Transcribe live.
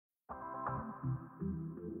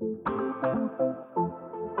Welcome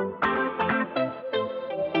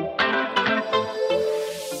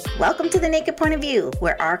to The Naked Point of View,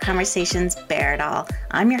 where our conversations bear it all.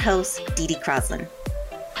 I'm your host, Dee Dee Croslin.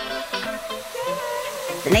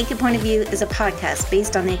 The Naked Point of View is a podcast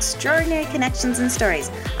based on the extraordinary connections and stories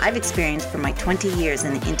I've experienced from my 20 years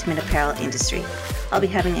in the intimate apparel industry. I'll be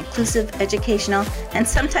having inclusive, educational, and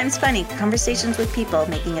sometimes funny conversations with people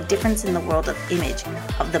making a difference in the world of image,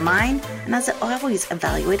 of the mind, and as always,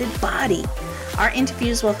 evaluated body. Our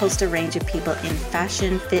interviews will host a range of people in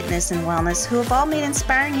fashion, fitness, and wellness who have all made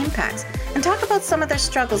inspiring impacts and talk about some of their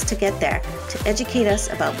struggles to get there, to educate us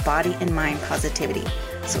about body and mind positivity.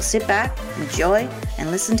 So sit back, enjoy,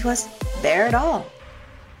 and listen to us bear it all.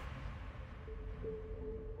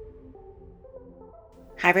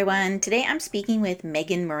 Hi everyone, today I'm speaking with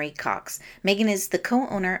Megan Marie Cox. Megan is the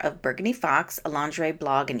co-owner of Burgundy Fox, a lingerie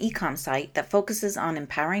blog and e-com site that focuses on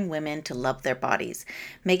empowering women to love their bodies.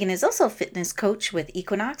 Megan is also a fitness coach with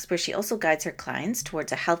Equinox, where she also guides her clients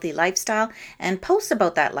towards a healthy lifestyle and posts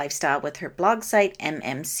about that lifestyle with her blog site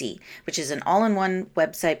MMC, which is an all-in-one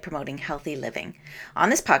website promoting healthy living.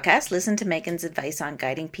 On this podcast, listen to Megan's advice on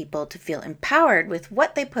guiding people to feel empowered with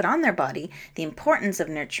what they put on their body, the importance of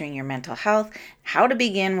nurturing your mental health, how to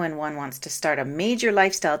begin when one wants to start a major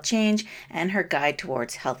lifestyle change, and her guide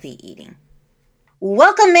towards healthy eating.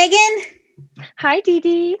 Welcome, Megan. Hi, Dee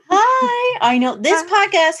Dee. Hi. I know this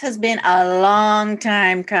podcast has been a long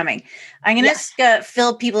time coming. I'm going to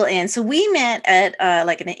fill people in. So we met at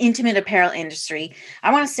like an intimate apparel industry.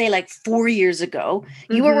 I want to say like 4 years ago.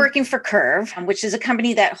 You were working for Curve, which is a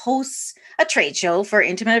company that hosts a trade show for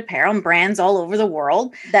intimate apparel and brands all over the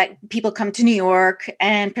world, that people come to New York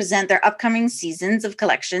and present their upcoming seasons of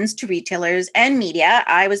collections to retailers and media.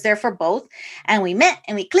 I was there for both, and we met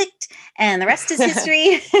and we clicked, and the rest is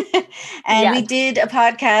history. And we did a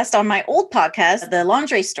podcast on my old podcast, The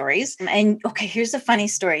Lingerie Stories. And okay, here's a funny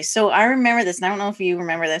story. So I remember this, and I don't know if you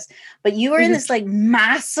remember this, but you were in this like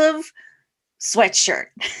massive sweatshirt.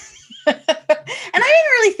 And I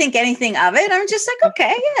didn't really think anything of it. I'm just like,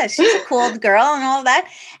 okay, yeah, she's a cool girl and all that.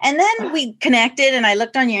 And then we connected and I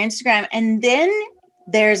looked on your Instagram, and then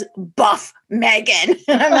there's buff Megan.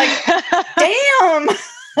 And I'm like, damn,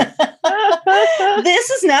 this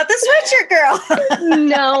is not the sweatshirt girl.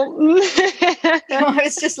 No. I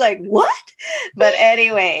was just like, what? But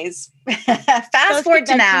anyways, fast forward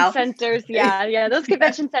to now. Centers, those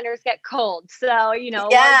convention centers get cold. So,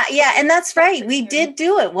 Yeah. And that's right. We did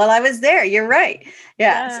do it while I was there. You're right.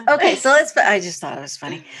 Yeah. Okay. So I just thought it was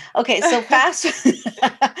funny. Okay. So fast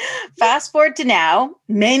forward to now,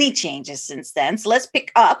 many changes since then. So let's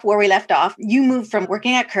pick up where we left off. You moved from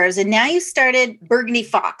working at Curves, and now you started Burgundy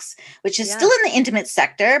Fox, which is still in the intimate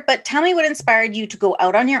sector. But tell me what inspired you to go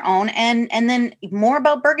out on your own, and then more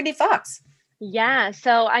about Burgundy Fox. Yeah.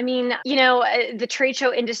 So, I mean, the trade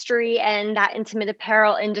show industry and that intimate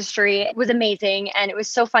apparel industry was amazing. And it was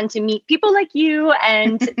so fun to meet people like you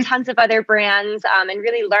and tons of other brands and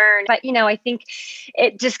really learn. But, I think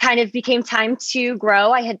it just kind of became time to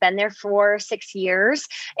grow. I had been there for 6 years,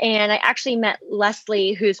 and I actually met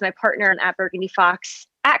Leslie, who's my partner at Burgundy Fox,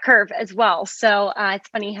 at Curve as well. So it's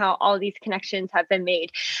funny how all of these connections have been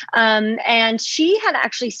made. And she had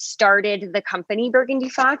actually started the company Burgundy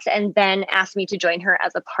Fox and then asked me to join her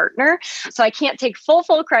as a partner. So I can't take full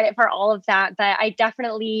credit for all of that, but I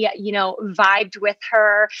definitely, vibed with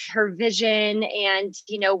her vision and,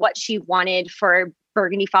 what she wanted for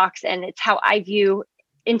Burgundy Fox. And it's how I view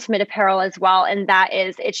intimate apparel as well. And that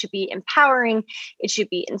is, it should be empowering. It should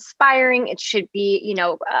be inspiring. It should be,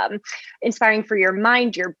 inspiring for your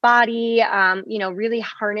mind, your body, really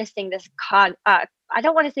harnessing this I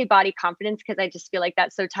don't want to say body confidence, because I just feel like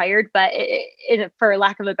that's so tired, but for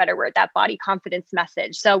lack of a better word, that body confidence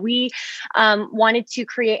message. So we wanted to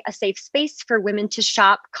create a safe space for women to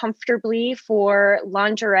shop comfortably for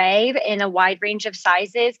lingerie in a wide range of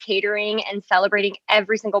sizes, catering and celebrating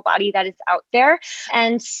every single body that is out there.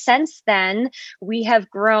 And since then, we have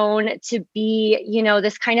grown to be,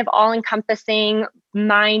 this kind of all-encompassing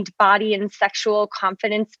mind, body, and sexual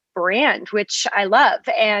confidence brand, which I love.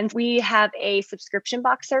 And we have a subscription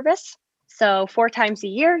box service. So 4 times a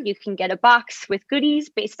year, you can get a box with goodies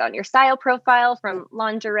based on your style profile, from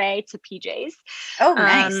lingerie to PJs. Oh,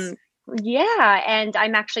 nice. Yeah, and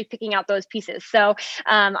I'm actually picking out those pieces. So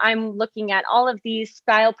I'm looking at all of these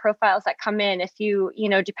style profiles that come in. If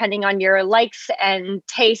depending on your likes and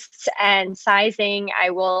tastes and sizing, I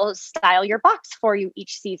will style your box for you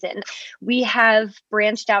each season. We have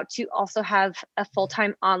branched out to also have a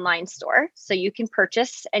full-time online store. So you can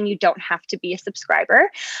purchase and you don't have to be a subscriber.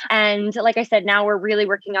 And like I said, now we're really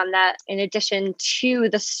working on that. In addition to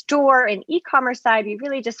the store and e-commerce side, we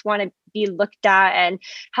really just want to be looked at and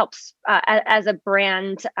helps as a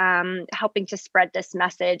brand, helping to spread this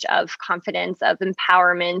message of confidence, of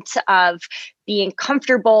empowerment, of being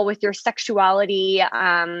comfortable with your sexuality,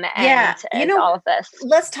 and all of this.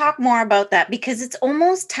 Let's talk more about that, because it's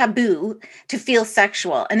almost taboo to feel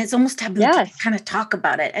sexual, and it's almost taboo to kind of talk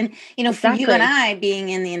about it. And, for you and I being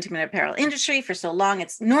in the intimate apparel industry for so long,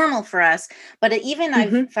 it's normal for us. But even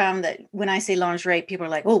I've found that when I say lingerie, people are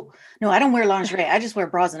like, oh, no, I don't wear lingerie. I just wear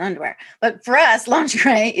bras and underwear. But for us,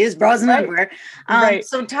 lingerie is bras and underwear.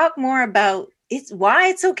 So talk more about why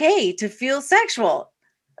it's okay to feel sexual.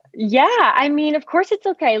 Yeah, I mean, of course it's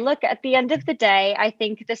okay. Look, at the end of the day, I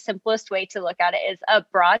think the simplest way to look at it is a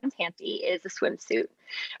bra and panty is a swimsuit,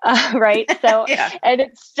 right? So, and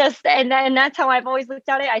it's just, and that's how I've always looked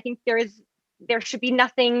at it. I think there should be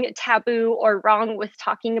nothing taboo or wrong with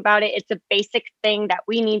talking about it. It's a basic thing that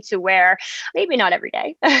we need to wear. Maybe not every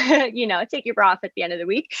day, take your bra off at the end of the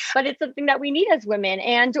week, but it's something that we need as women.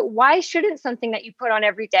 And why shouldn't something that you put on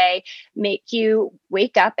every day make you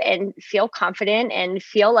wake up and feel confident and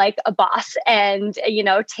feel like a boss and,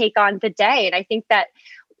 take on the day? And I think that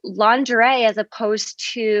lingerie, as opposed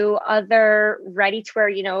to other ready to wear,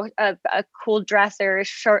 a cool dress or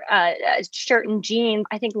a shirt and jeans,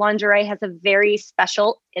 I think lingerie has a very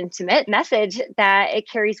special, intimate message that it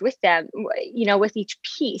carries with them, with each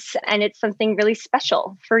piece. And it's something really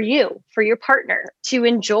special for you, for your partner to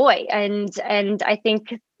enjoy. And I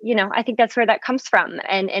think that's where that comes from.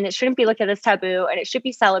 And it shouldn't be looked at as taboo, and it should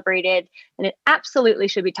be celebrated, and it absolutely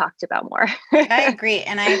should be talked about more. I agree.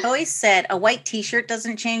 And I've always said a white t-shirt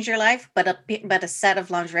doesn't change your life, but a set of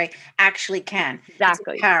lingerie actually can.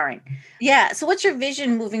 Exactly. It's empowering. Yeah. So what's your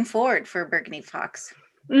vision moving forward for Burgundy Fox?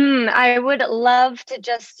 I would love to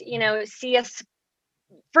just, see us,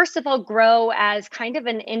 first of all, grow as kind of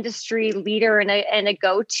an industry leader and a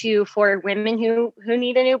go-to for women who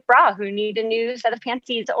need a new bra, who need a new set of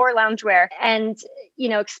panties or loungewear, and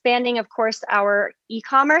expanding, of course, our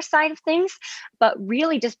e-commerce side of things, but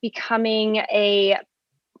really just becoming a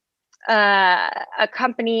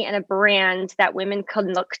company and a brand that women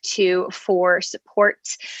can look to for support,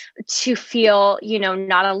 to feel,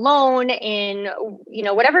 not alone in,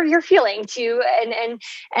 whatever you're feeling,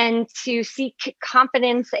 and to seek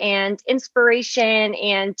confidence and inspiration,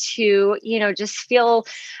 and to, just feel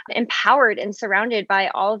empowered and surrounded by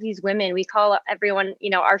all of these women. We call everyone,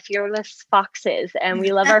 our fearless foxes, and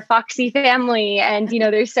we love our foxy family. And,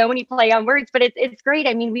 there's so many play on words, but it's great.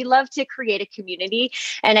 I mean, we love to create a community.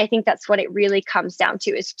 And I think that's what it really comes down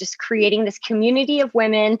to, is just creating this community of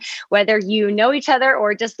women, whether you know each other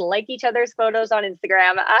or just like each other's photos on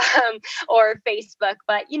Instagram or Facebook.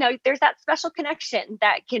 But, there's that special connection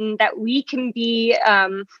that we can be,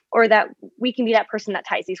 or that we can be that person that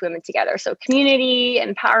ties these women together. So community,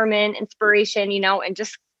 empowerment, inspiration, and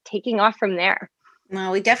just taking off from there.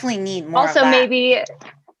 Well, we definitely need more also of that. Maybe.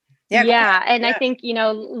 I think,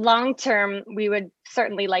 long term, we would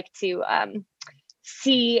certainly like to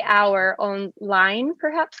see our own line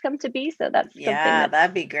perhaps come to be. So that's something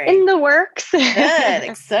that'd be great. In the works. Good,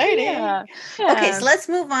 exciting. Okay, so let's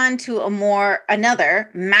move on to another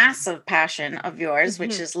massive passion of yours,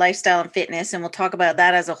 which is lifestyle and fitness, and we'll talk about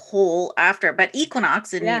that as a whole after. But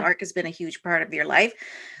Equinox in New York has been a huge part of your life.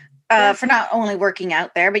 For not only working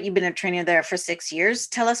out there, but you've been a trainer there for 6 years.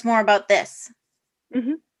 Tell us more about this.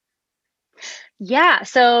 Yeah,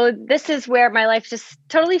 so this is where my life just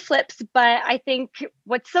totally flips. But I think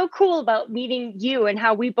what's so cool about meeting you and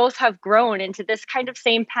how we both have grown into this kind of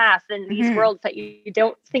same path in these worlds that you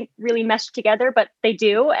don't think really mesh together, but they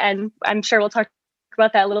do. And I'm sure we'll talk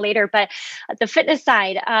about that a little later. But the fitness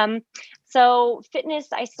side, so fitness,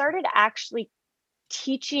 I started actually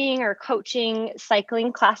teaching or coaching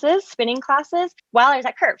cycling classes, spinning classes while I was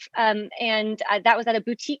at Curve. And that was at a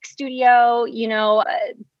boutique studio,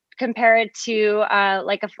 compared to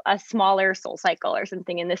like a smaller Soul Cycle or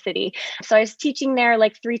something in the city. So I was teaching there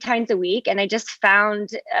like 3 times a week. And I just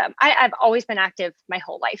found I've always been active my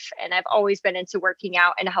whole life, and I've always been into working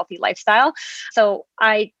out and a healthy lifestyle. So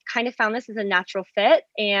I kind of found this as a natural fit.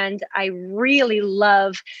 And I really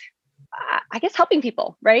love I guess helping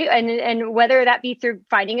people, right? And whether that be through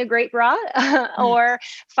finding a great bra or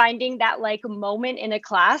finding that like moment in a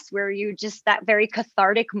class where you just that very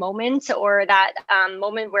cathartic moment, or that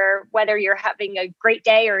moment where whether you're having a great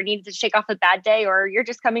day or need to shake off a bad day, or you're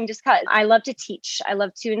just coming just cause. I love to teach. I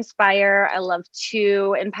love to inspire. I love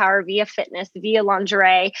to empower via fitness, via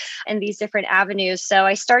lingerie, and these different avenues. So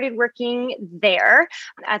I started working there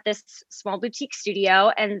at this small boutique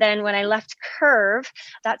studio. And then when I left Curve,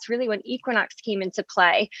 that's really when Equinox came into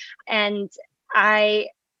play. And I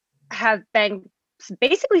have been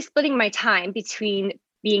basically splitting my time between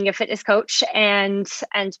being a fitness coach and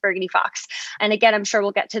Burgundy Fox. And again, I'm sure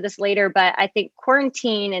we'll get to this later, but I think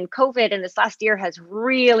quarantine and COVID and this last year has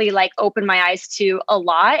really like opened my eyes to a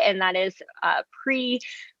lot. And that is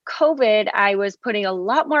pre-COVID, I was putting a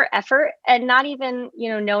lot more effort, and not even,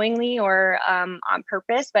 knowingly or on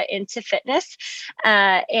purpose, but into fitness.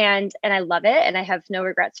 And I love it. And I have no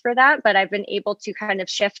regrets for that, but I've been able to kind of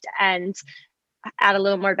shift and add a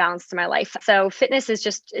little more balance to my life. So fitness is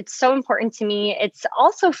it's so important to me. It's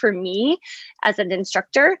also for me as an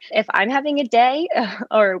instructor, if I'm having a day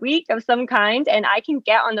or a week of some kind and I can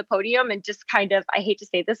get on the podium and just kind of, I hate to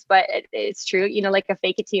say this, but it's true, like a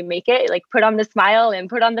fake it till you make it, like put on the smile and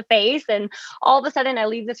put on the face. And all of a sudden I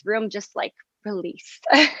leave this room just like released.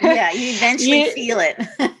 Yeah, you eventually feel it.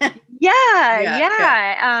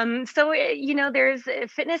 Yeah. So there's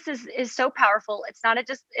fitness is so powerful. It's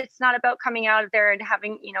not about coming out of there and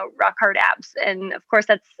having rock hard abs, and of course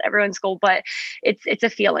that's everyone's goal, but it's a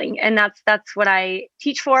feeling, and that's what I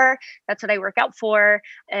teach for. That's what I work out for,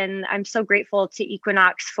 and I'm so grateful to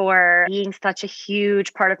Equinox for being such a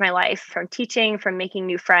huge part of my life, from teaching, from making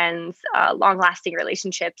new friends, long lasting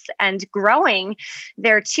relationships, and growing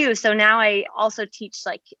there too. So now I also teach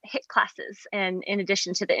like HIIT classes, and in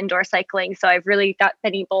addition to the indoor cycling. So I've really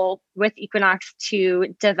been able with Equinox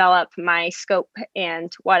to develop my scope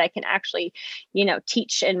and what I can actually,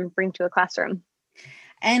 teach and bring to a classroom.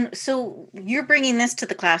 And so you're bringing this to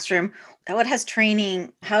the classroom.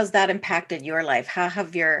 How's that impacted your life? How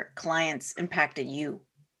have your clients impacted you?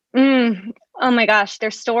 Oh my gosh,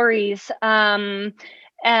 their stories.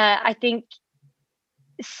 I think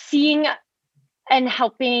seeing and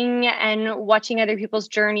helping and watching other people's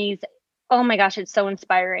journeys, oh my gosh, it's so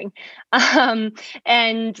inspiring.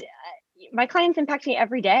 And my clients impact me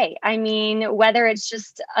every day. I mean, whether it's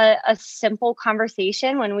just a simple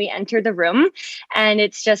conversation when we enter the room and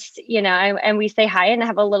it's just, and we say hi and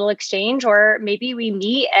have a little exchange, or maybe we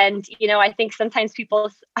meet and, I think sometimes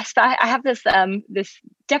I have this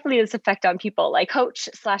definitely this effect on people, like coach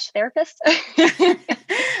 / therapist.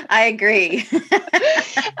 I agree.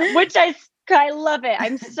 Which I love it.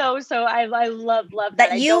 I'm I love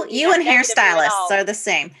that. You and hairstylists are the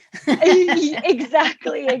same.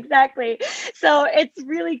 Exactly. So it's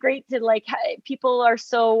really great to people are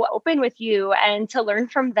so open with you and to learn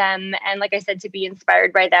from them. And like I said, to be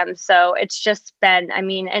inspired by them. So it's just been,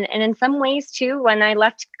 and in some ways too, when I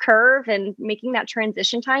left Curve and making that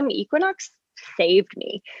transition time, Equinox saved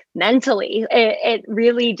me mentally. It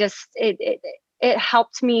really just, it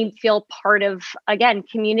helped me feel part of, again,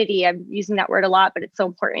 community. I'm using that word a lot, but it's so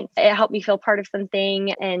important. It helped me feel part of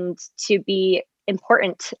something and to be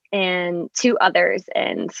important and to others.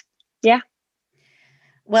 And yeah.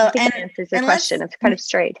 Well, that answers the question. It's kind of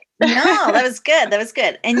straight. No, that was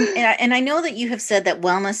good. And I know that you have said that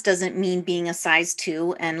wellness doesn't mean being a size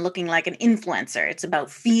 2 and looking like an influencer. It's about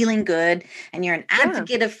feeling good, and you're an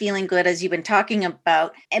advocate of feeling good, as you've been talking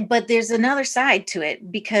about. But there's another side to it,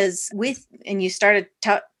 because you started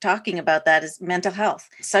talking about that, is mental health.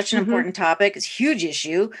 Such an important topic. It's a huge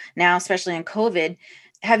issue now, especially in COVID.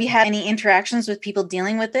 Have you had any interactions with people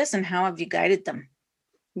dealing with this, and how have you guided them?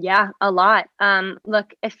 Yeah, a lot.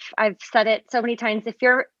 Look, if I've said it so many times,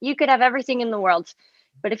 you could have everything in the world,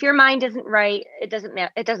 but if your mind isn't right, it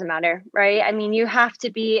doesn't matter, right? I mean, you have to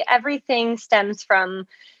be, everything stems from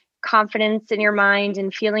confidence in your mind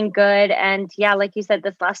and feeling good. And yeah, like you said,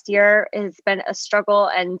 this last year has been a struggle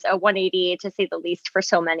and a 180 to say the least for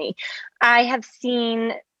so many. I have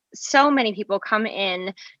seen so many people come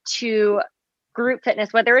in to group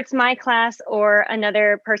fitness, whether it's my class or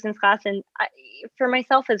another person's class. And for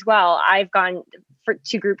myself as well, I've gone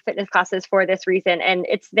to group fitness classes for this reason. And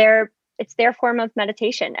it's their form of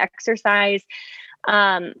meditation. Exercise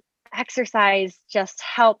just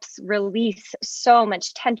helps release so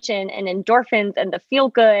much tension and endorphins and the feel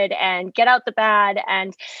good and get out the bad.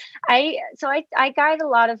 And I guide a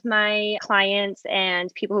lot of my clients and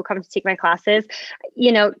people who come to take my classes,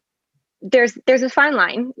 there's a fine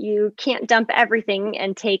line. You can't dump everything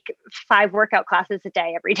and take 5 workout classes a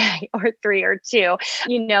day every day, or 3 or 2.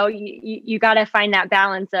 You got to find that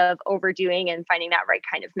balance of overdoing and finding that right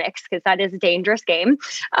kind of mix, because that is a dangerous game.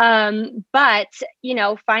 But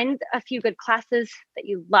find a few good classes that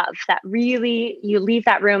you love, that really you leave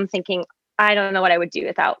that room thinking, I don't know what I would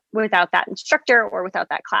do without that instructor or without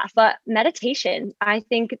that class. But meditation, I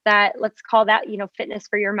think that, let's call that, fitness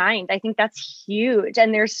for your mind. I think that's huge.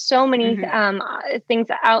 And there's so many things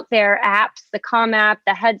out there, apps, the Calm app,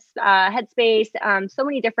 the Headspace, so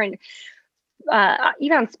many different,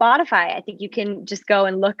 even on Spotify, I think you can just go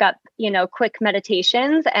and look up, quick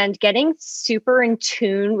meditations, and getting super in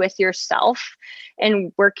tune with yourself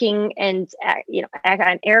and working and,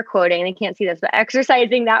 I'm air quoting, and I can't see this, but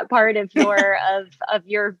exercising that part of your, of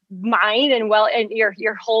your mind and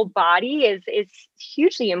your whole body is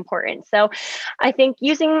hugely important. So I think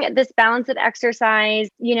using this balance of exercise,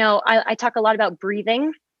 I talk a lot about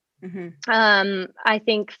breathing. I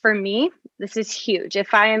think for me, this is huge.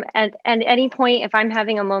 If I'm at any point, if I'm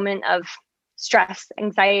having a moment of stress,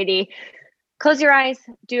 anxiety, close your eyes,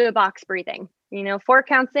 do a box breathing. 4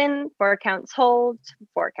 counts in, 4 counts hold,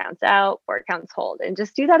 4 counts out, 4 counts hold, and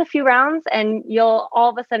just do that a few rounds, and you'll all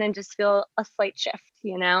of a sudden just feel a slight shift,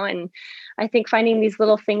 and I think finding these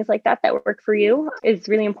little things like that work for you is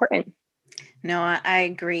really important. No, I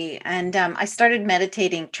agree. And I started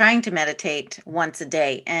trying to meditate once a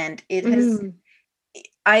day. And it has,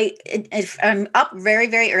 if I'm up very,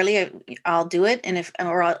 very early, I'll do it. And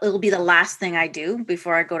it'll be the last thing I do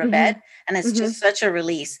before I go to bed. And it's just such a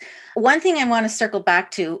release. One thing I want to circle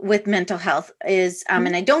back to with mental health is,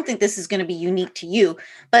 and I don't think this is going to be unique to you,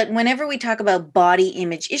 but whenever we talk about body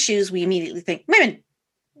image issues, we immediately think women.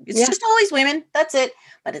 It's just always women. That's it.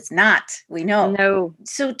 But it's not. We know. No.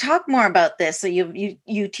 So talk more about this. So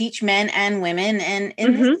you teach men and women, and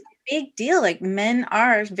this is a big deal. Like, men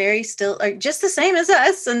are just the same as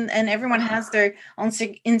us, and everyone has their own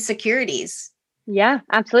insecurities. Yeah,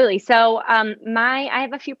 absolutely. So I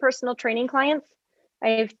have a few personal training clients. I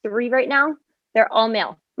have 3 right now. They're all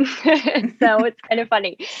male. So it's kind of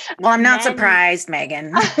funny. Well, I'm not surprised,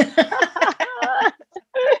 Megan.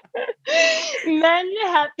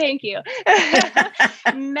 Thank you.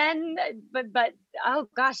 Men, but oh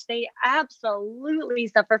gosh, they absolutely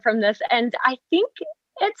suffer from this. And I think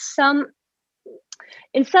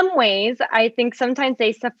in some ways, I think sometimes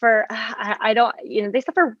they suffer, they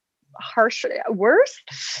suffer worse,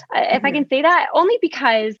 if I can say that, only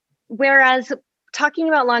because whereas talking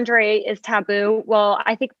about lingerie is taboo, well,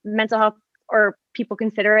 I think mental health, or people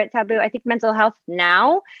consider it taboo, I think mental health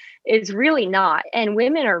now is really not. And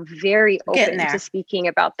women are very open to speaking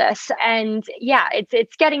about this. And yeah,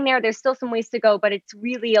 it's getting there. There's still some ways to go, but it's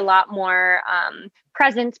really a lot more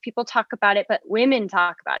present. People talk about it, but women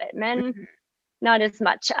talk about it. Men, not as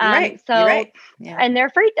much. Right. So, right. Yeah. And they're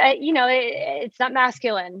afraid, it's not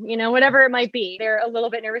masculine, whatever it might be. They're a little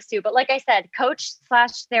bit nervous too. But like I said,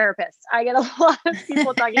 coach/therapist, I get a lot of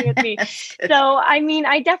people talking with me. So,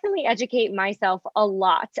 I definitely educate myself a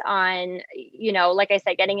lot on, like I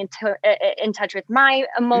said, getting in touch with my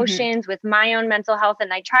emotions, with my own mental health.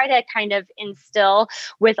 And I try to kind of instill,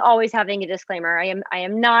 with always having a disclaimer. I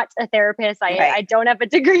am not a therapist. I don't have a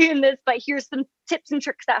degree in this, but here's some tips and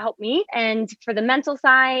tricks that help me. And for the mental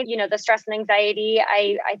side, the stress and anxiety,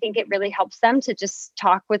 I think it really helps them to just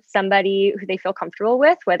talk with somebody who they feel comfortable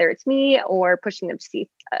with, whether it's me or pushing them to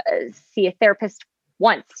see a therapist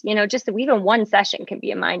once, just even one session can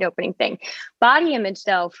be a mind-opening thing. Body image,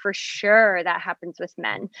 though, for sure, that happens with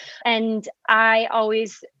men. And I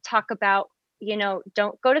always talk about,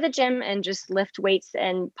 don't go to the gym and just lift weights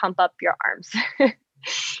and pump up your arms.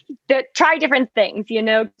 Try different things,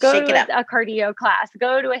 go to a cardio class,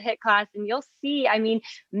 go to a HIIT class, and you'll see,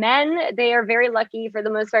 men, they are very lucky for the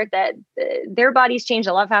most part that their bodies change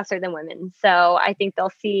a lot faster than women. So I think they'll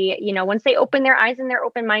see, once they open their eyes and they're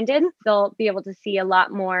open-minded, they'll be able to see a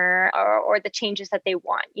lot more or the changes that they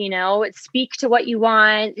want, speak to what you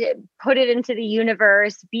want, put it into the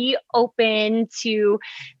universe, be open to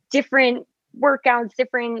different workouts,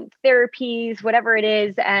 different therapies, whatever it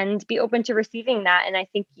is, and be open to receiving that. And I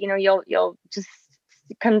think, you'll just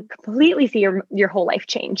completely see your whole life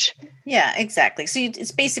change. Yeah, exactly. So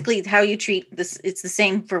it's basically how you treat this. It's the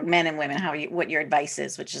same for men and women, what your advice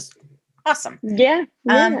is, which is awesome. Yeah.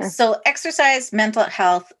 So exercise, mental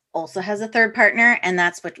health also has a third partner, and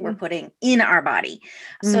that's what we're putting in our body.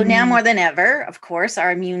 So now more than ever, of course,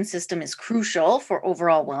 our immune system is crucial for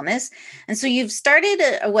overall wellness. And so you've started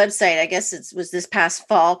a website, I guess it was this past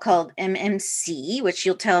fall, called MMC, which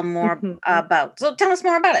you'll tell more about. So tell us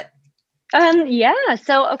more about it. Yeah.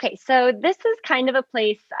 So this is kind of a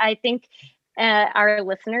place I think our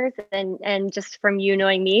listeners and just from you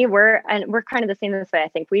knowing me, we're kind of the same this way. I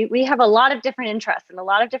think we have a lot of different interests and a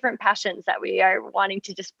lot of different passions that we are wanting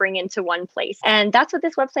to just bring into one place. And that's what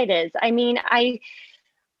this website is. I mean,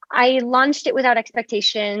 I launched it without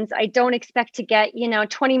expectations. I don't expect to get,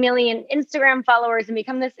 20 million Instagram followers and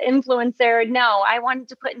become this influencer. No, I wanted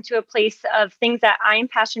to put into a place of things that I'm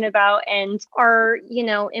passionate about and are,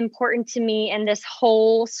 important to me in this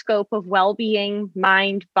whole scope of well-being,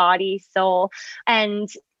 mind, body, soul. And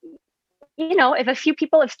if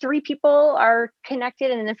 3 people are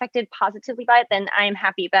connected and affected positively by it, then I'm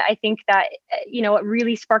happy. But I think that, what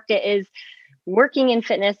really sparked it is working in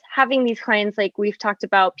fitness, having these clients like we've talked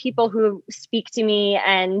about, people who speak to me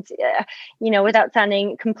and, without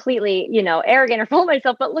sounding completely, arrogant or full of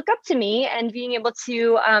myself, but look up to me and being able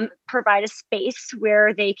to provide a space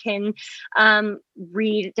where they can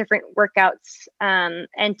read different workouts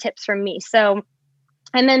and tips from me. So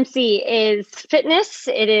MMC is fitness.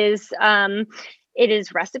 It is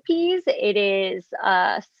recipes. It is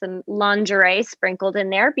some lingerie sprinkled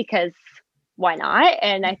in there because why not?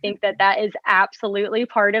 And I think that is absolutely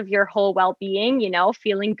part of your whole well-being,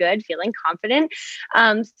 feeling good, feeling confident.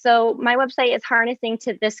 So my website is harnessing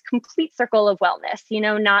to this complete circle of wellness,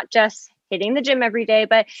 not just hitting the gym every day,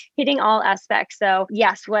 but hitting all aspects. So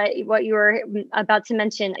yes, what you were about to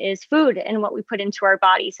mention is food and what we put into our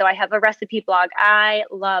body. So I have a recipe blog. I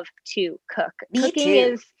love to cook. Me Cooking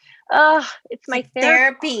too. is it's my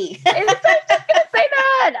therapy. I was just gonna say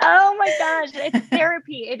that. Oh my gosh, it's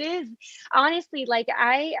therapy. It is honestly like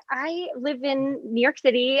I live in New York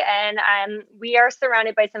City, and we are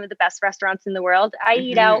surrounded by some of the best restaurants in the world. I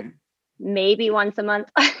eat out maybe once a month.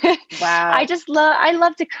 Wow. I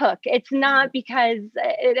love to cook. It's not because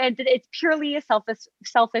it's purely a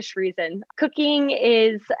selfish reason. Cooking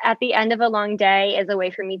is at the end of a long day is a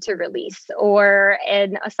way for me to release, or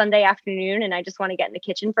in a Sunday afternoon and I just want to get in the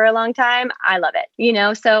kitchen for a long time. I love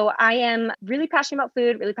it. So I am really passionate about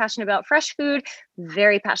food, really passionate about fresh food,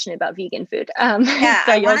 very passionate about vegan food. Yeah,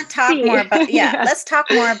 so I want to talk more about, Yeah. let's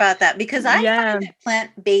talk more about that, because I Yeah. find that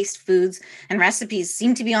plant-based foods and recipes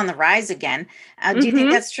seem to be on the rise again. Do you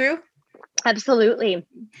think that's true? Absolutely.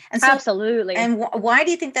 And so, absolutely. And why do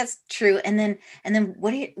you think that's true? And then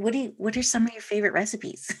what are some of your favorite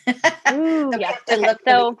recipes? Ooh, yeah. Okay.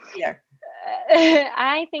 So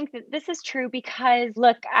I think that this is true because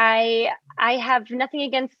look, I have nothing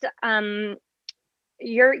against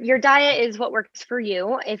your diet is what works for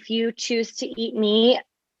you. If you choose to eat meat,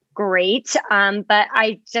 great. But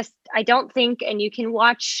I don't think, and you can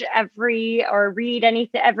watch or read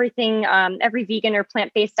everything, every vegan or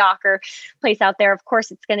plant-based doc or place out there. Of course,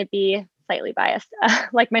 it's going to be slightly biased,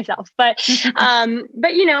 like myself. But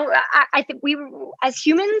I think we, as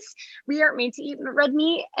humans, we aren't made to eat red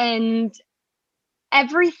meat, and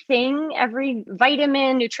every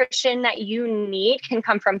vitamin, nutrition that you need can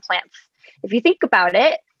come from plants. If you think about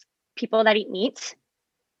it, people that eat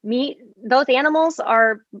meat, those animals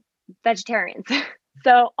are vegetarians.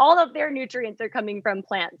 So all of their nutrients are coming from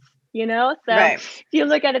plants, So Right. If you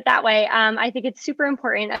look at it that way, I think it's super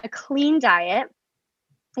important. A clean diet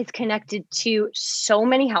is connected to so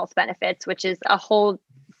many health benefits, which is a whole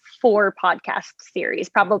 4 podcast series,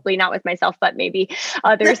 probably not with myself, but maybe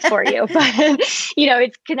others for you. But,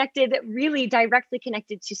 it's connected, really directly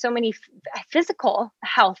connected to so many physical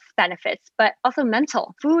health benefits, but also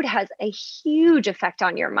mental. Food has a huge effect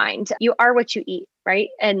on your mind. You are what you eat, right?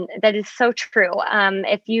 And that is so true.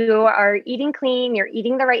 If you are eating clean, you're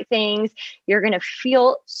eating the right things, you're going to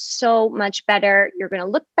feel so much better. You're going to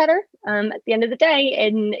look better at the end of the day.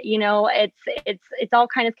 And, it's all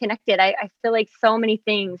kind of connected. I feel like so many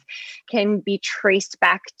things can be traced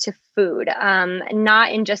back to food,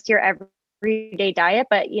 not in just your everyday diet,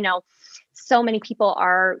 but, so many people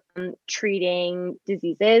are treating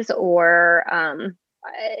diseases or,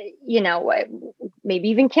 maybe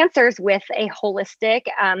even cancers with a holistic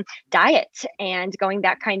diet and going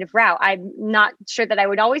that kind of route. I'm not sure that I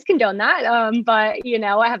would always condone that, but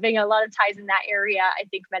having a lot of ties in that area, I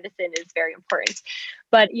think medicine is very important.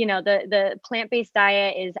 But the plant-based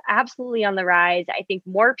diet is absolutely on the rise. I think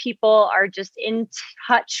more people are just in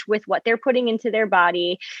touch with what they're putting into their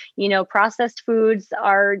body. Processed foods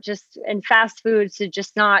and fast foods it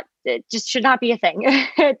just should not be a thing.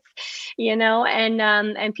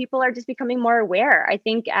 And people are just becoming more aware. I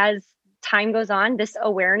think as time goes on, this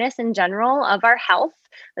awareness in general of our health,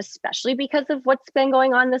 especially because of what's been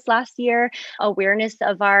going on this last year, awareness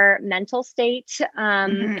of our mental state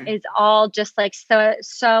is all just like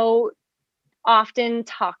so often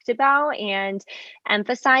talked about and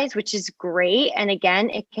emphasized, which is great. And again,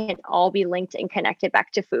 it can all be linked and connected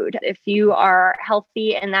back to food. If you are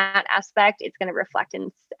healthy in that aspect, it's going to reflect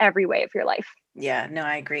in every way of your life. Yeah, no,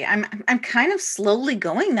 I agree. I'm kind of slowly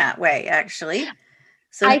going that way, actually.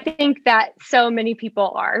 So I think that so many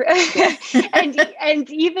people are, yeah. and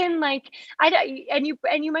even like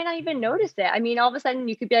you might not even notice it. I mean, all of a sudden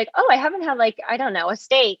you could be like, oh, I haven't had like, I don't know, a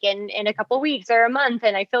steak in a couple weeks or a month,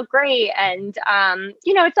 and I feel great. And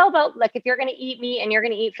it's all about like, if you're going to eat meat and you're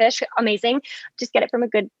going to eat fish, amazing. Just get it from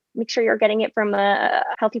make sure you're getting it from a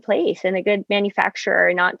healthy place and a good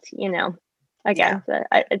manufacturer, not again,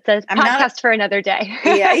 it's a podcast for another day.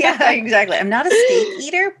 yeah, exactly. I'm not a steak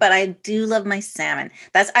eater, but I do love my salmon.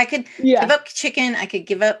 I could give up chicken, I could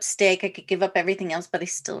give up steak, I could give up everything else, but I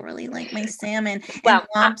still really like my salmon and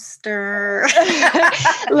lobster.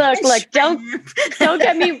 Look, don't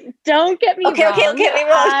get me wrong. Okay, get me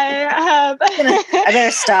wrong. I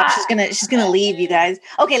better stop. She's gonna leave, you guys.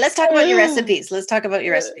 Okay, let's talk about your recipes.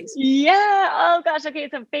 Yeah. Oh gosh. Okay.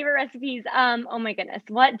 So favorite recipes. Oh my goodness.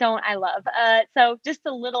 What don't I love? So just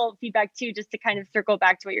a little feedback too, just to kind of circle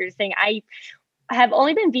back to what you were saying. I have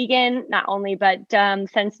only been vegan, not only, but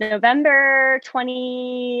since November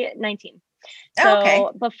 2019.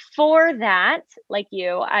 So before that, like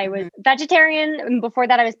you, I was vegetarian. And before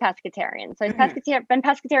that, I was pescatarian. So I've been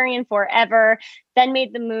pescatarian forever, then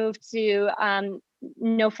made the move to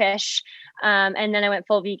no fish. And then I went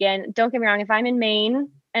full vegan. Don't get me wrong, if I'm in Maine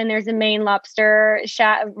and there's a Maine lobster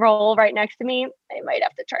roll right next to me, I might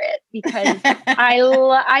have to try it because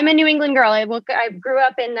I'm a New England girl. I grew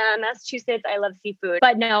up in Massachusetts. I love seafood,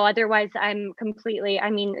 but no, otherwise I'm completely,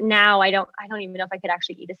 I mean, now I don't even know if I could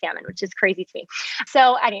actually eat a salmon, which is crazy to me.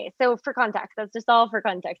 So anyway, so for context, that's just all for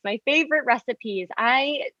context. My favorite recipes,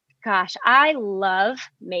 I love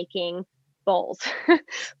making bowls.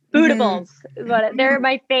 Foodibles, but they're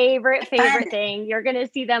my favorite thing. You're going to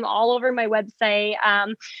see them all over my website.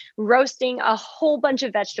 Roasting a whole bunch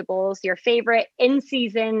of vegetables, your favorite in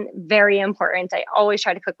season, very important. I always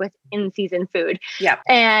try to cook with in season food. Yeah.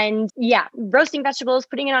 And roasting vegetables,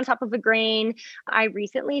 putting it on top of a grain. I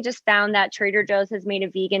recently just found that Trader Joe's has made a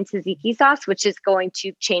vegan tzatziki sauce, which is going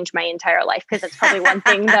to change my entire life because it's probably one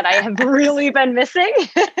thing that I have really been missing.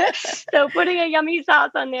 So putting a yummy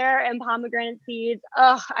sauce on there and pomegranate seeds.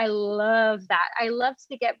 Oh, I love that. I love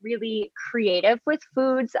to get really creative with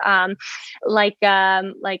foods, like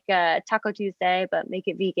Taco Tuesday, but make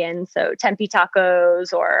it vegan. So tempeh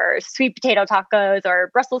tacos or sweet potato tacos or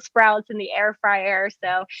Brussels sprouts in the air fryer.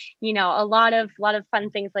 So, a lot of fun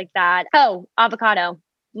things like that. Oh, avocado,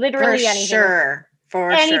 literally anything.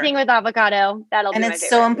 Anything with avocado, that'll be my favorite. And it's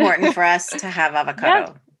so important for us to have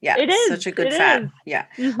avocado. Yeah, it is such a good fat. Yeah.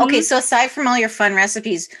 Okay, so aside from all your fun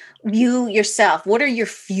recipes, you yourself, what are your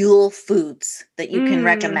fuel foods that you can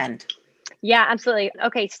recommend? Yeah, absolutely.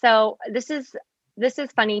 Okay, so this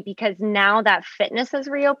is funny because now that fitness has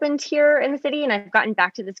reopened here in the city and I've gotten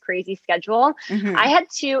back to this crazy schedule, I had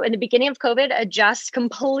to, in the beginning of COVID, adjust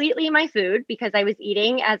completely my food because I was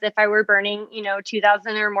eating as if I were burning,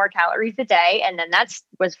 2,000 or more calories a day. And then that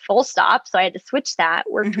was full stop. So I had to switch that,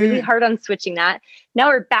 worked really hard on switching that. Now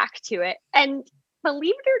we're back to it. And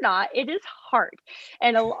believe it or not, it is hard.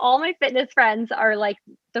 And all my fitness friends are like,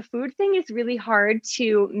 the food thing is really hard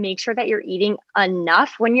to make sure that you're eating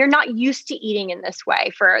enough when you're not used to eating in this way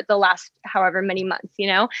for the last however many months,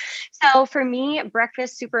 So for me,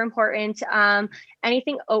 breakfast, super important.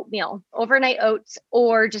 Anything oatmeal, overnight oats,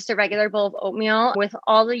 or just a regular bowl of oatmeal with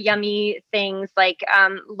all the yummy things like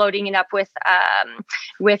loading it up with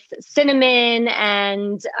cinnamon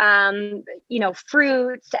and,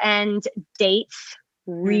 fruits and dates.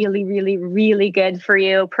 Really, really, really good for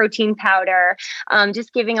you. Protein powder,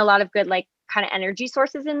 just giving a lot of good, like, kind of energy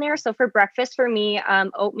sources in there. So for breakfast, for me,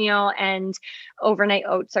 oatmeal and overnight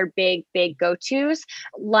oats are big go-tos.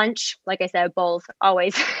 Lunch, like I said, bowls,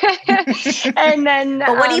 always. And then,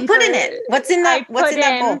 but what do you put in it? What's in that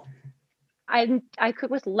bowl? I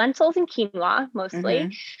cook with lentils and quinoa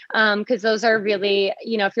mostly, because those are really,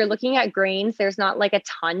 if you're looking at grains, there's not like a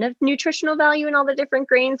ton of nutritional value in all the different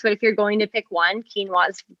grains. But if you're going to pick one, quinoa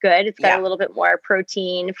is good. It's got a little bit more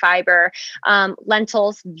protein, fiber.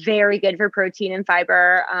 Lentils, very good for protein and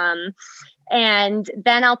fiber. And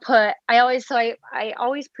then I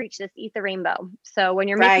always preach this, eat the rainbow. So when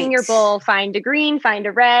you're making your bowl, find a green, find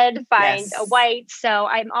a red, find a white. So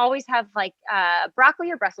I always have like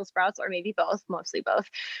broccoli or Brussels sprouts, or maybe both, mostly both.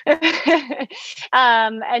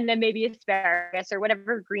 And then maybe asparagus or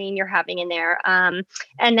whatever green you're having in there. And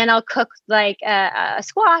then I'll cook like a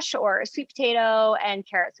squash or a sweet potato and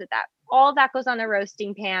carrots with that. All of that goes on a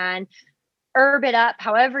roasting pan. herb it up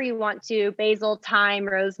however you want to, basil, thyme,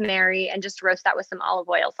 rosemary, and just roast that with some olive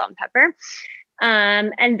oil, salt, and pepper.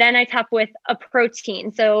 And then I top with a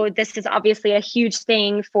protein. So this is obviously a huge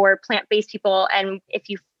thing for plant-based people. And if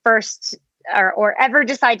you first or ever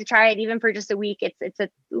decide to try it, even for just a week, it's a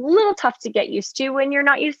little tough to get used to when you're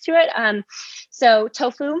not used to it. So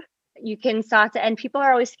tofu, you can saute, and people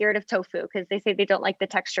are always scared of tofu because they say they don't like the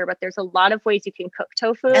texture, but there's a lot of ways you can cook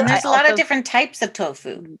tofu. And there's a lot of different types of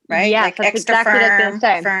tofu, right? Yeah, like that's extra exactly what I was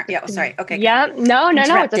gonna say. Yeah, sorry. Okay. Yeah, no,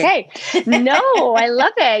 it's okay. No, I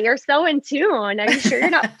love it. You're so in tune. Are you sure you're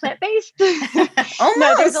not plant-based? Almost.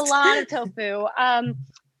 No, there's a lot of tofu.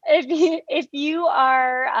 If you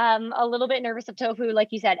are a little bit nervous of tofu, like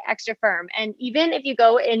you said, extra firm. And even if you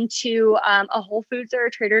go into a Whole Foods or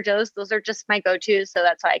a Trader Joe's, those are just my go-tos. So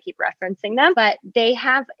that's why I keep referencing them. But they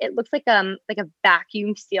have, it looks like a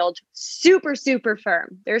vacuum sealed, super, super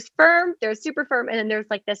firm. There's super firm, and then there's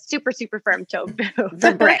like this super, super firm tofu.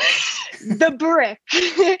 The brick. The brick.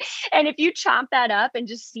 And if you chop that up and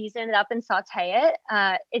just season it up and saute it,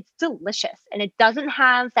 it's delicious. And it doesn't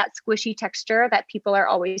have that squishy texture that people are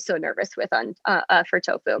always so nervous with on for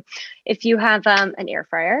tofu. If you have an air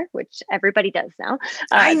fryer, which everybody does now,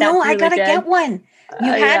 I know, really I gotta get one.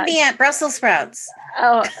 You had me at Brussels sprouts.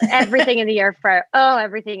 Oh, everything in the air fryer. Oh,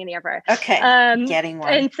 everything in the air fryer. Okay, getting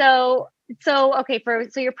one. And so okay,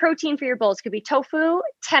 so your protein for your bowls could be tofu,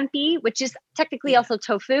 tempeh, which is technically also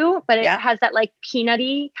tofu, but it has that like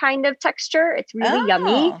peanutty kind of texture. It's really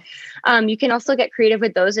yummy. You can also get creative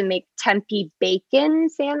with those and make tempeh bacon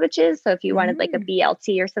sandwiches. So if you wanted like a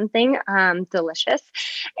BLT or something, delicious.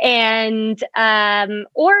 And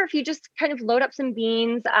or if you just kind of load up some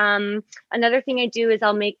beans. Another thing I do is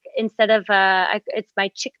I'll make, instead of it's my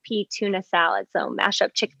chickpea tuna salad. So mash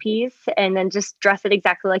up chickpeas and then just dress it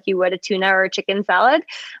exactly like you would a tuna or a chicken salad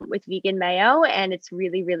with vegan mayo, and it's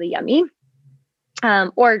really, really yummy.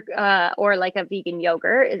 Or like a vegan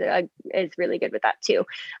yogurt is really good with that too.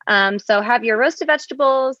 So have your roasted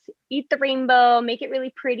vegetables, eat the rainbow, make it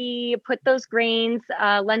really pretty, put those grains,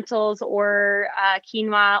 lentils or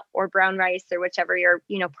quinoa or brown rice or whichever you're,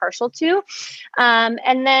 partial to.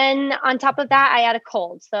 And then on top of that, I add a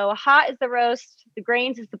cold. So hot is the roast, the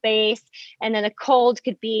grains is the base, and then a cold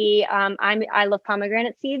could be, I love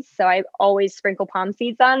pomegranate seeds, so I always sprinkle palm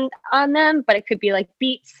seeds on them, but it could be like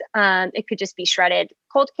beets. It could just be shredded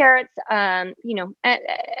cold carrots,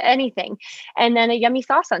 anything. And then a yummy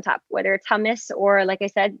sauce on top, whether it's hummus or, like I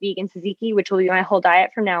said, vegan tzatziki, which will be my whole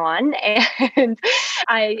diet from now on. And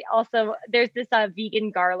I also, there's this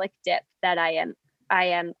vegan garlic dip that I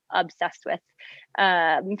am obsessed with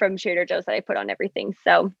from Trader Joe's that I put on everything.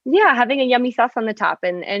 So yeah, having a yummy sauce on the top,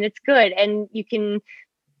 and it's good. And you can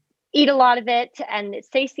eat a lot of it, and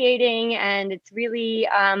it's satiating, and it's really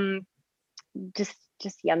just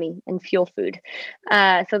yummy and fuel food.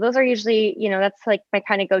 So those are usually, that's like my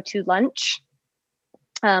kind of go-to lunch.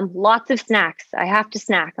 Lots of snacks. I have to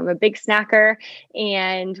snack. I'm a big snacker,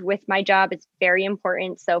 and with my job, it's very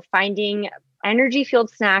important. So finding energy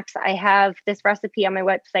fueled snacks. I have this recipe on my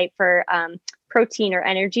website for protein or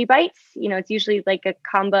energy bites. It's usually like a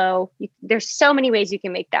combo. There's so many ways you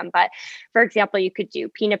can make them. But for example, you could do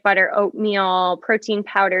peanut butter, oatmeal, protein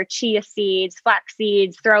powder, chia seeds, flax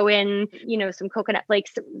seeds, throw in, some coconut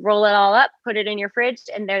flakes, roll it all up, put it in your fridge.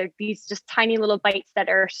 And there are these just tiny little bites that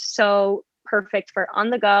are so perfect for on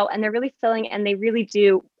the go. And they're really filling, and they really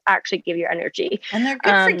do actually give you energy. And they're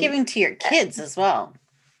good for giving to your kids as well.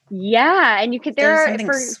 Yeah. And you could, sugary.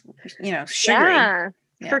 Yeah.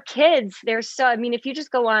 For kids, if you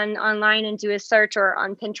just go online and do a search, or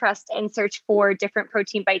on Pinterest and search for different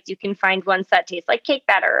protein bites, you can find ones that taste like cake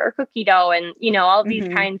batter or cookie dough, and all these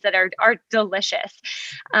kinds that are delicious.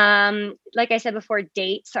 Like I said before,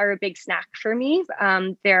 dates are a big snack for me.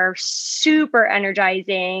 They're super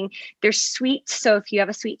energizing. They're sweet, so if you have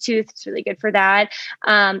a sweet tooth, it's really good for that.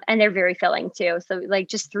 And they're very filling too. So like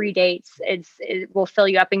just 3 dates, it will fill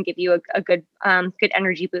you up and give you a good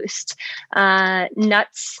energy boost.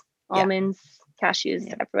 Nuts, almonds,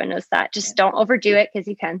 cashews, everyone knows that. Just don't overdo it, because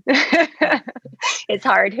you can. It's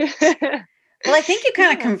hard. Well, I think you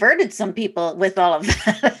kind of converted some people with all of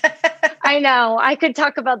that. I know. I could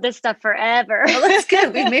talk about this stuff forever. Well, that's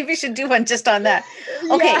good. We maybe should do one just on that.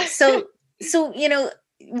 Okay, so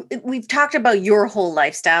we've talked about your whole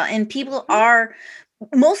lifestyle, and people are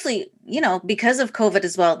mostly, because of COVID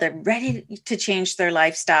as well, they're ready to change their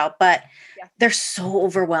lifestyle, but they're so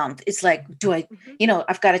overwhelmed. It's like,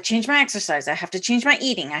 I've got to change my exercise. I have to change my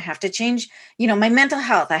eating. I have to change, my mental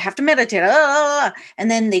health. I have to meditate. And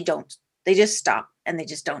then they don't. They just stop, and they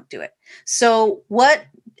just don't do it. So what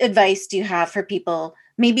advice do you have for people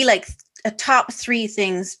maybe like a top 3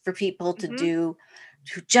 things for people to do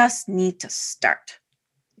who just need to start.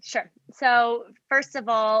 Sure. So first of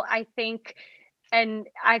all, I think, and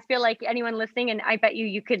I feel like anyone listening, and I bet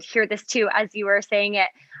you could hear this too as you were saying it,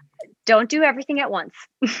 don't do everything at once.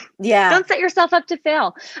 Yeah. Don't set yourself up to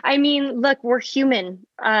fail. I mean, look, we're human.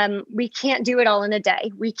 We can't do it all in a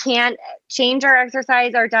day. We can't change our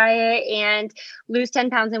exercise, our diet, and lose 10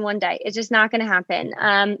 pounds in one day. It's just not going to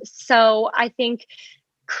happen. So I think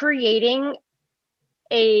creating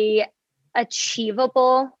a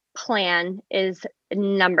achievable plan is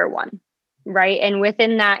number one, right? And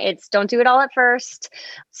within that, it's don't do it all at first,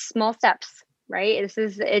 small steps, right?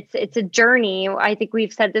 It's a journey. I think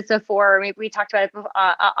we've said this before, maybe we talked about it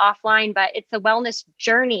offline, but it's a wellness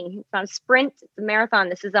journey. It's not a sprint, it's a marathon.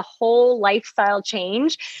 This is a whole lifestyle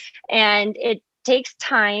change, and it takes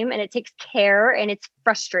time and it takes care and it's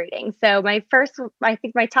frustrating. So I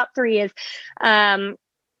think my top 3 is,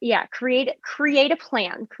 create a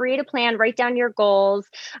plan, write down your goals.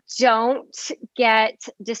 Don't get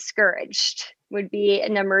discouraged would be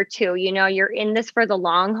number 2. You're in this for the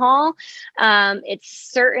long haul. It's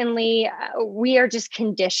certainly, we are just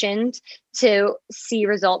conditioned to see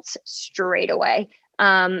results straight away.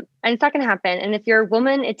 And it's not going to happen. And if you're a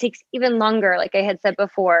woman, it takes even longer, like I had said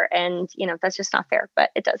before. And, that's just not fair, but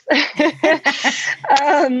it does.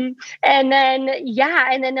 And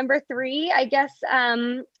then number 3, I guess,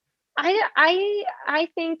 I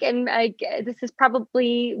think, and this is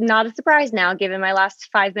probably not a surprise now, given my last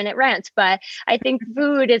 5-minute rant, but I think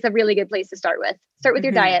food is a really good place to start with. Start with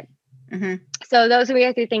your diet. So those are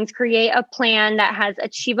the 3 things. Create a plan that has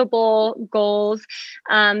achievable goals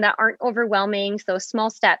that aren't overwhelming. So small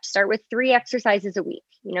steps. Start with 3 exercises a week.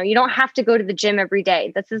 You don't have to go to the gym every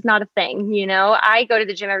day. This is not a thing. I go to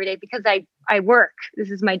the gym every day because I work.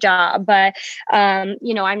 This is my job. But, I'm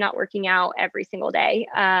not working out every single day.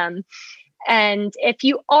 And if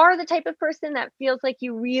you are the type of person that feels like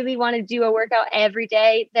you really want to do a workout every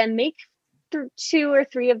day, then make 2 or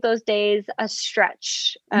 3 of those days a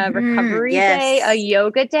stretch, recovery day, a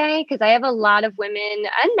yoga day. Because I have a lot of women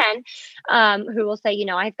and men who will say,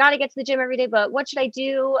 I've got to get to the gym every day, but what should I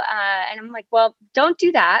do? And I'm like, well, don't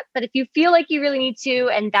do that. But if you feel like you really need to,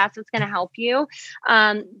 and that's what's going to help you,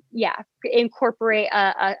 incorporate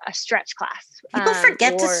a stretch class. People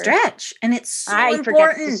forget to stretch, and it's so important.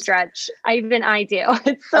 I forget to stretch. Even I do.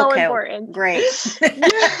 It's so important. Great.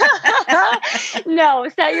 No,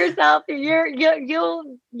 set yourself.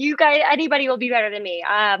 You guys, anybody will be better than me,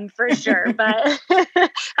 for sure. But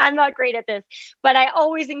I'm not great at this. But I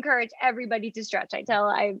always encourage everybody to stretch.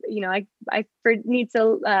 I need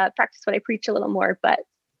to practice what I preach a little more, but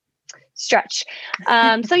stretch.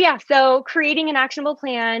 So creating an actionable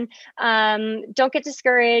plan. Don't get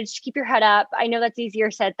discouraged. Keep your head up. I know that's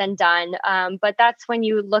easier said than done. But that's when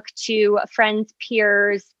you look to friends,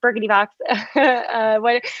 peers, Burgundy Box,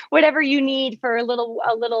 whatever you need for a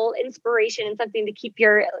little inspiration and something to keep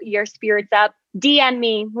your spirits up. DM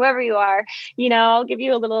me, whoever you are. I'll give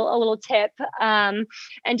you a little tip. And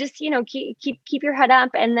just keep your head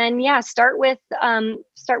up. And then start with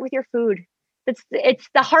your food. It's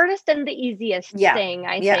the hardest and the easiest thing,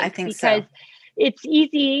 I think, because it's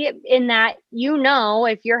easy in that,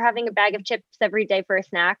 if you're having a bag of chips every day for a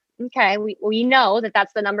snack, okay, we know that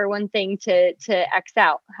that's the number one thing to X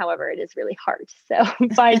out. However, it is really hard. So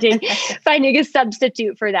finding a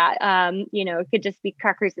substitute for that, it could just be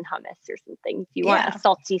crackers and hummus or something if you want a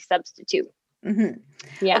salty substitute.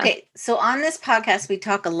 Yeah. Okay. So on this podcast, we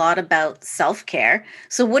talk a lot about self-care.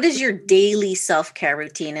 So what is your daily self-care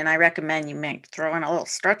routine? And I recommend you might throw in a little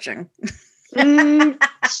stretching.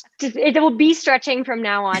 It will be stretching from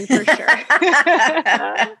now on for sure.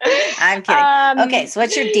 I'm kidding. Okay. So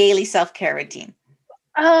what's your daily self-care routine?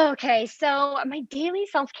 Okay, so my daily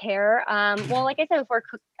self-care, well, like I said before,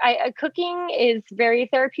 cooking is very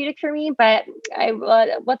therapeutic for me, but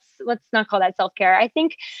let's not call that self-care. I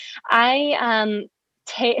think I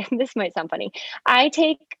take this might sound funny. I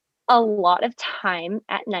take a lot of time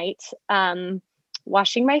at night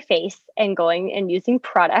washing my face and going and using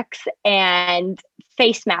products and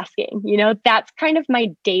face masking. That's kind of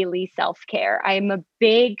my daily self-care. I'm a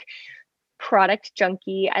big product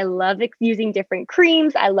junkie. I love using different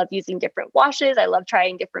creams. I love using different washes. I love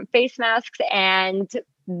trying different face masks. And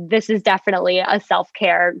this is definitely a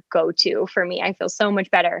self-care go-to for me. I feel so much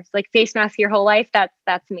better. It's like face mask your whole life.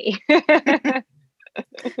 That's me. Oh,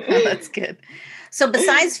 that's good. So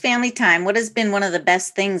besides family time, what has been one of the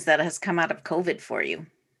best things that has come out of COVID for you?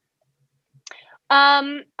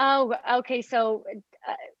 Okay. So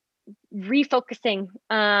refocusing,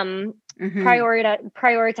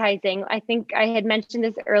 prioritizing. I think I had mentioned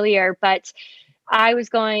this earlier, but I was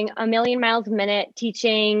going a million miles a minute,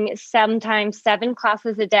 teaching sometimes 7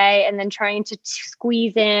 classes a day, and then trying to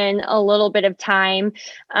squeeze in a little bit of time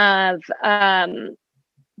of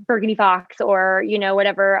Burgundy Fox or,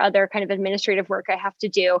 whatever other kind of administrative work I have to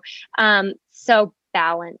do. So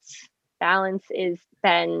balance has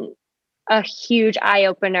been a huge eye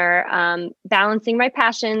opener, balancing my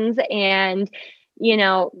passions and,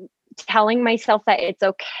 telling myself that it's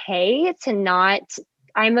okay to not.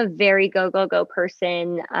 I'm a very go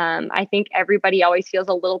person. I think everybody always feels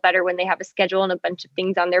a little better when they have a schedule and a bunch of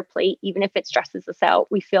things on their plate, even if it stresses us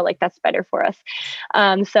out. We feel like that's better for us.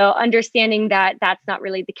 So understanding that that's not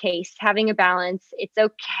really the case, having a balance, it's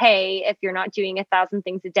okay if you're not doing 1,000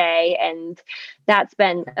 things a day. And that's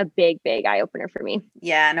been a big, big eye opener for me.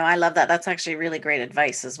 Yeah, no, I love that. That's actually really great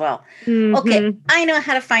advice as well. Mm-hmm. Okay, I know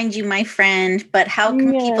how to find you, my friend, but how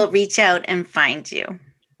can people reach out and find you?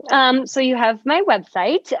 So you have my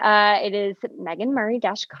website. It is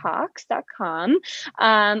meganmurray-cox.com.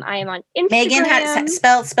 I am on Instagram. Megan,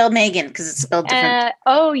 spell Megan because it's spelled different.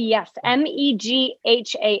 Oh yes, Meghan.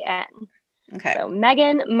 Okay. So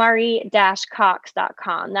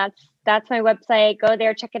meganmurray-cox.com. That's my website. Go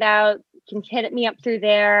there, check it out. You can hit me up through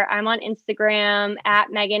there. I'm on Instagram at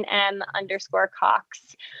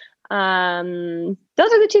 @MeganM_Cox.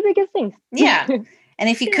 Those are the 2 biggest things. Yeah. And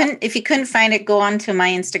if you couldn't find it, go on to my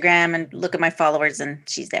Instagram and look at my followers, and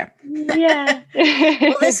she's there. Yeah.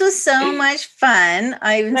 Well, this was so much fun.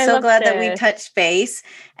 I'm so glad that we touched base.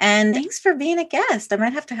 And thanks for being a guest. I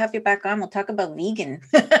might have to have you back on. We'll talk about vegan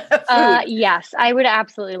food. Yes, I would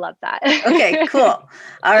absolutely love that. Okay, cool.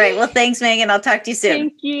 All right. Well, thanks, Megan. I'll talk to you soon.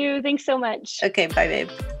 Thank you. Thanks so much. Okay. Bye, babe.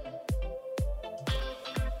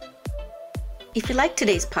 If you liked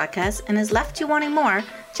today's podcast and has left you wanting more,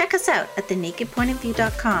 check us out at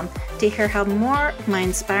thenakedpointofview.com to hear how more of my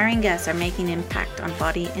inspiring guests are making an impact on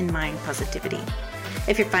body and mind positivity.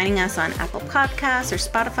 If you're finding us on Apple Podcasts or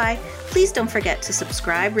Spotify, please don't forget to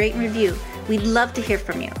subscribe, rate, and review. We'd love to hear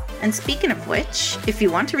from you. And speaking of which, if you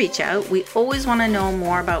want to reach out, we always want to know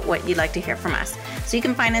more about what you'd like to hear from us. So you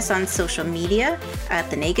can find us on social media at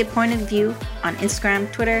The Naked Point of View on Instagram,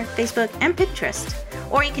 Twitter, Facebook, and Pinterest.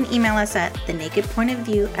 Or you can email us at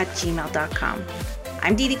thenakedpointofview@gmail.com.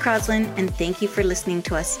 I'm Dee Dee Crosland, and thank you for listening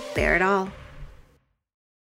to us bear it all.